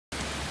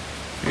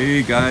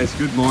Hey guys,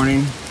 good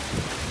morning.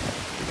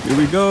 Here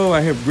we go.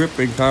 I have Grip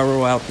and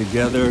Cairo out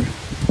together.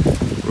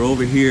 We're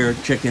over here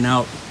checking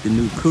out the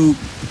new coop.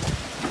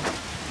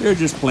 They're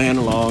just playing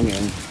along,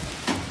 and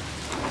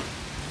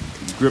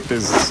Grip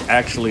is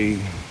actually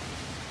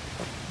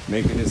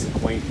making his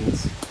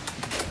acquaintance.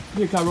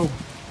 Hey Cairo,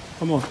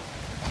 come on.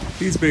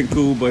 He's been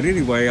cool, but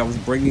anyway, I was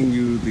bringing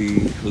you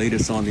the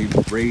latest on the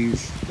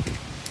raised,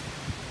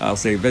 I'll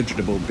say,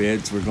 vegetable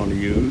beds we're going to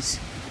use.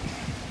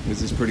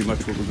 This is pretty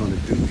much what we're going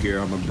to do here.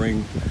 I'm going to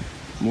bring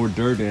more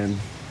dirt in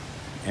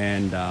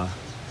and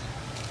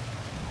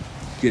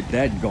get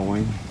that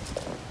going.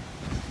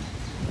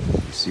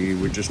 See,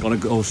 we're just going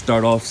to go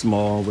start off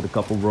small with a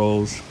couple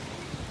rows.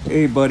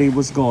 Hey buddy,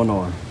 what's going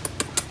on?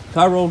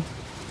 Cairo?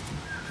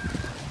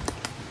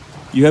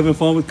 You having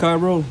fun with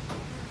Cairo?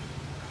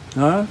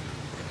 Huh?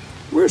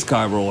 Where's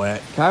Cairo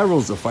at?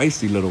 Cairo's a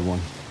feisty little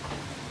one.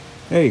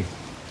 Hey.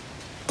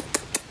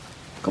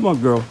 Come on,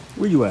 girl.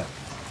 Where you at?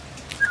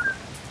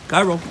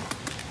 Cairo,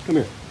 come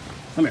here.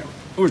 Come here.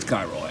 Where's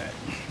Cairo at?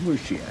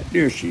 Where's she at?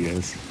 There she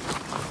is.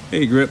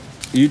 Hey, Grip.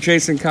 Are you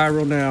chasing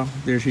Cairo now?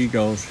 There she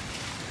goes.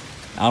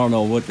 I don't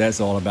know what that's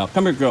all about.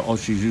 Come here, girl. Oh,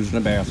 she's using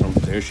the bathroom.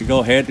 There she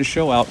go. Had to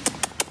show out.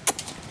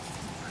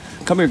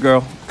 Come here,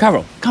 girl.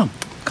 Cairo, come.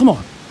 Come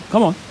on.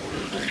 Come on.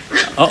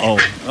 Uh-oh.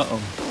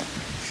 Uh-oh.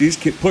 She's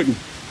put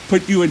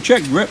you in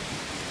check, Grip.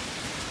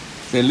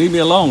 Say, leave me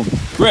alone.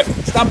 Grip,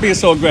 stop being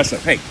so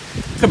aggressive. Hey,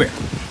 come here.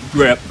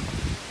 Grip.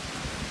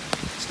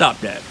 Stop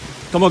that.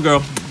 Come on,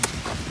 girl.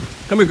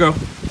 Come here, girl.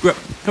 Grip.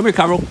 Come here,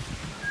 Cairo.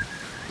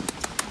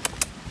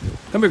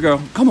 Come here,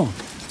 girl. Come on.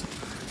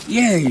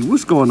 Yay.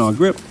 What's going on,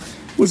 Grip?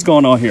 What's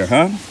going on here,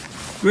 huh?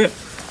 Grip.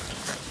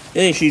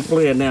 Hey, she's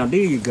playing now. There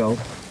you go.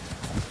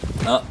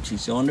 Oh,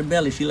 she's showing her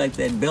belly. She likes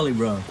that belly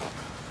rub.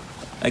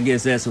 I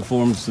guess that's a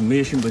form of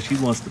submission, but she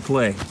wants to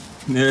play.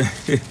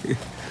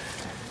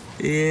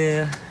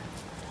 Yeah.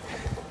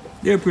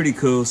 They're pretty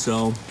cool,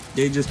 so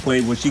they just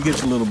play. When she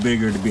gets a little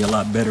bigger, it'll be a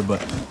lot better,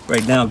 but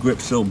right now,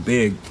 Grip's so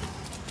big,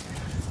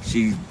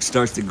 she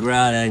starts to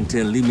growl at him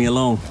to leave me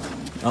alone.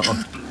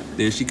 Uh-oh.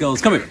 There she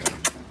goes. Come here.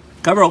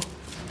 Cairo.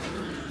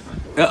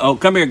 Uh-oh.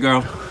 Come here,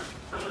 girl.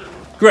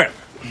 Grip.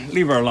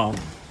 Leave her alone.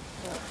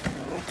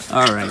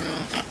 All right.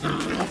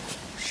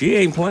 She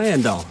ain't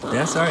playing, though.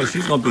 That's all right.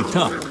 She's going to be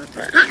tough.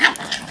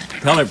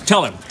 Tell her,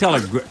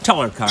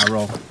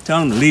 Cairo.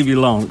 Tell him to leave you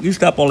alone. You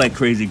stop all that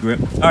crazy, Grip.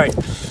 All right.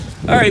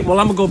 All right, well,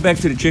 I'm going to go back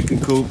to the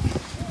chicken coop.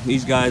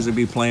 These guys will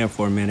be playing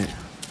for a minute.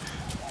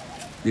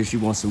 There she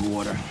wants some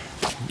water.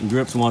 And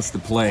Grips wants to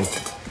play.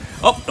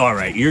 Oh, all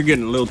right. You're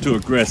getting a little too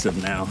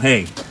aggressive now.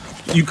 Hey,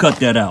 you cut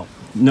that out.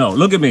 No,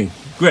 look at me.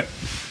 Grip.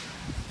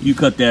 You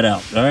cut that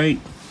out, all right?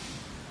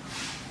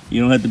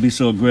 You don't have to be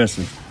so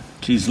aggressive.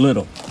 She's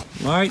little,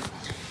 all right?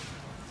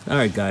 All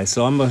right, guys,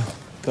 so I'm going to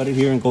cut it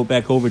here and go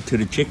back over to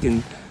the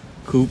chicken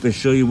coop and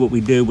show you what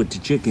we did with the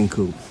chicken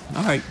coop.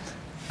 All right,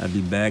 I'll be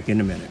back in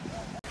a minute.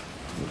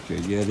 Okay,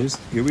 yeah,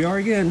 here we are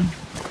again.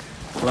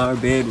 Flower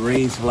bed,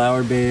 raised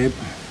flower bed.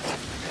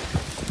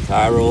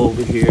 Cairo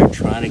over here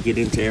trying to get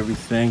into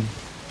everything.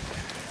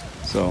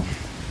 So,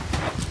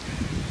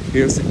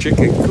 here's the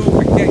chicken coop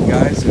again,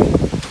 guys. And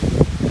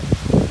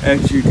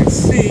as you can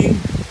see,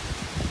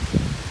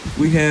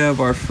 we have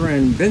our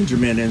friend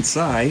Benjamin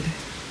inside.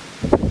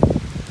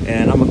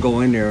 And I'm gonna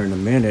go in there in a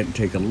minute and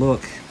take a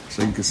look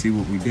so you can see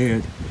what we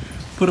did.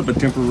 Put up a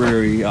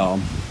temporary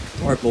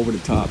tarp over the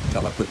top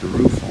until I put the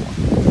roof on.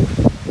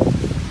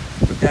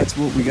 But that's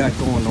what we got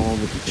going on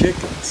with the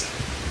chickens.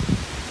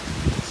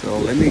 So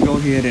let me go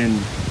ahead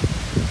and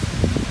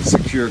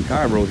secure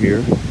Cairo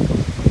here.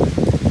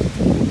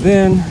 And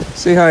then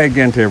say hi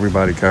again to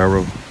everybody,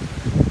 Cairo.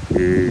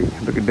 Hey,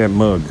 look at that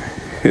mug.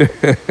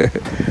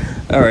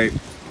 All right,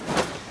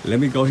 let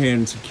me go ahead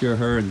and secure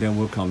her, and then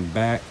we'll come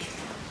back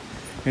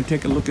and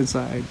take a look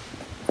inside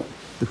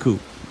the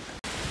coop.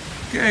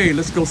 Okay,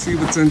 let's go see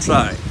what's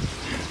inside.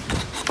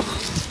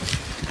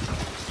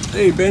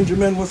 Hey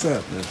Benjamin, what's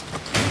happening?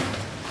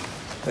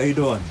 How you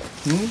doing?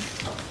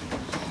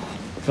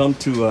 Come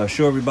to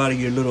show everybody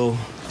your little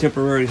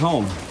temporary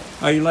home.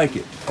 How you like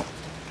it?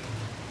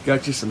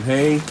 Got you some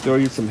hay, throw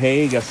you some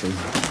hay, got some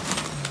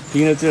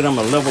peanuts in it. I'm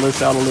gonna level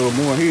this out a little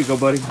more. Here you go,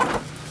 buddy.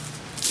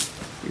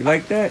 You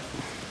like that?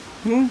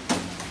 You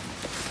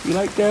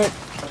like that?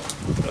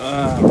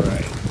 All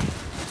right.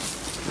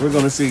 We're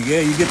gonna see. Yeah,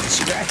 you get to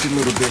scratch a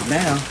little bit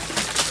now.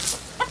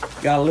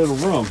 Got a little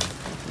room.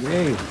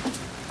 Yay.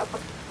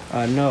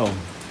 I know.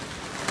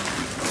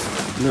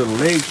 Little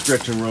leg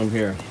stretching room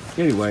here.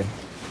 Anyway,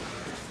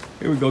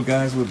 here we go,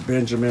 guys, with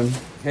Benjamin.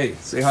 Hey,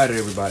 say hi to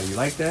everybody. You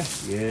like that?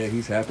 Yeah,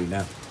 he's happy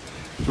now.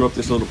 Throw up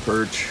this little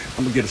perch.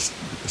 I'm gonna get a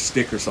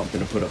stick or something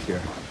to put up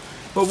here.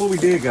 But what we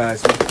did,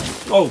 guys.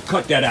 Oh,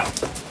 cut that out.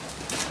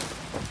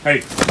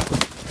 Hey.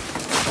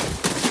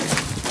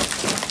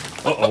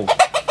 Uh-oh.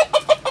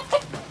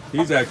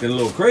 He's acting a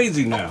little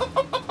crazy now.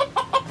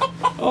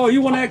 Oh,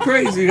 you want to act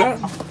crazy, huh?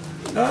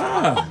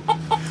 Ah.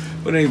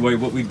 But anyway,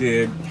 what we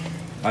did,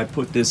 I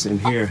put this in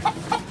here.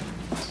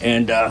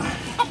 And I'm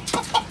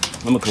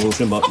going to close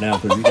him up now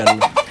because he got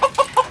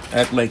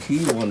act like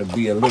he want to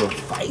be a little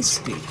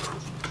feisty.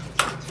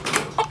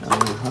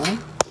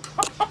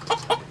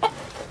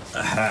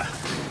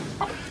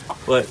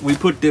 But we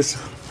put this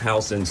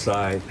house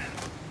inside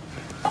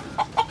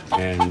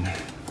and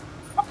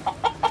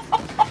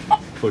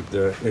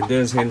and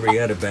there's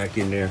Henrietta back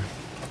in there.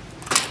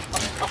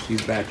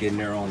 She's back in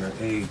there on her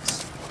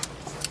eggs.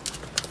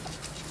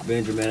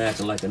 Benjamin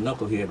acting like a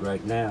knucklehead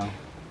right now.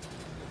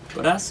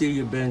 But I see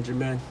you,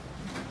 Benjamin.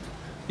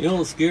 You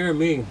don't scare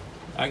me.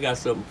 I got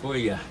something for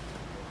you.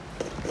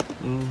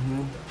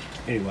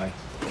 Anyway,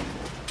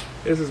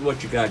 this is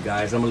what you got,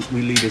 guys.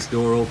 We leave this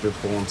door open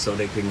for them so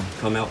they can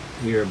come out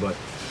here. But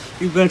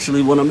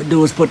eventually what I'm gonna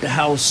do is put the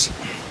house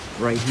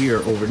right here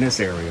over in this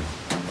area.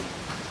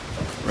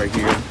 Right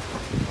here.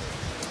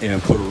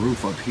 And put a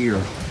roof up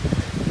here.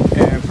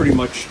 And pretty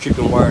much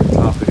chicken wire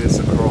top of this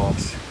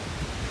across.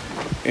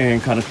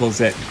 And kind of close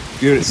that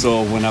unit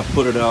so when I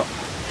put it up,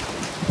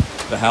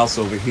 the house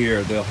over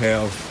here, they'll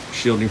have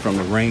shielding from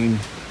the rain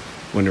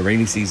when the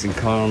rainy season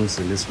comes,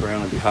 and this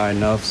ground will be high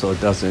enough so it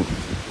doesn't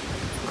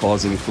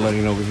cause any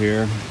flooding over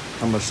here.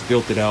 I'm gonna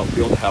stilt it out,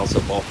 build the house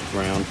up off the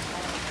ground,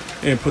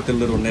 and put the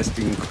little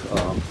nesting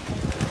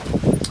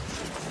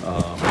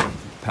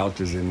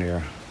pouches in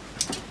there.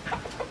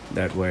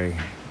 That way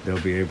they'll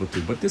be able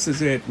to. But this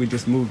is it. We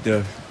just moved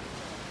the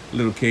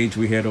little cage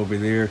we had over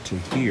there to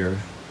here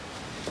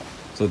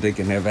so they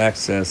can have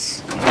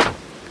access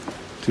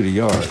to the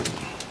yard.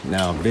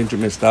 Now,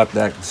 Benjamin stopped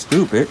acting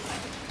stupid.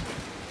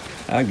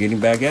 I'll get him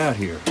back out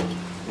here.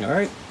 All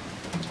right?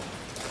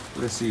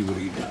 Let's see what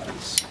he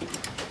does.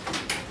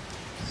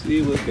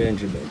 See what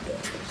Benjamin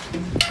does.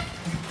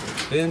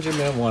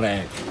 Benjamin want to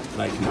act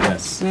like he got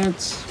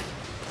sense,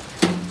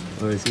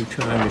 or is he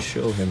trying to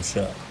show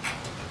himself?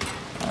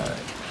 All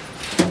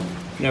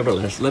right.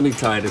 Nevertheless, let me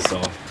tie this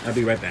off. I'll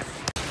be right back.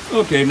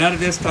 Okay, now that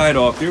that's tied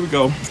off, here we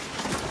go.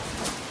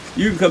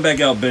 You can come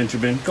back out,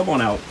 Benjamin. Come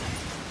on out.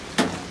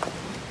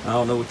 I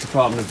don't know what your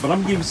problem is, but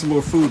I'm giving you some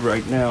more food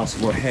right now,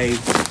 some more hay,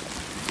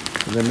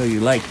 because I know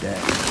you like that.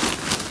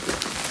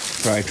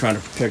 Probably trying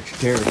to protect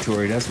your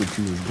territory. That's what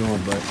you was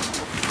doing, but...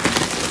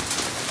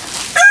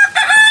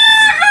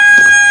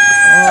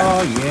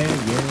 Oh, yeah.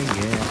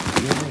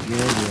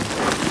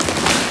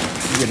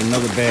 You get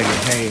another bag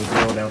of hay and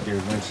throw it out there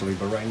eventually,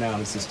 but right now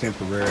this is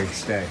temporary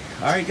stay.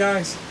 All right,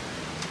 guys.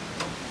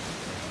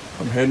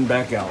 I'm heading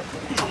back out.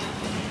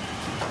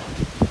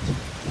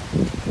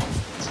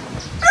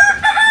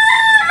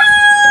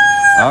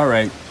 All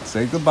right,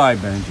 say goodbye,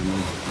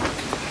 Benjamin.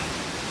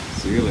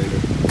 See you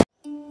later.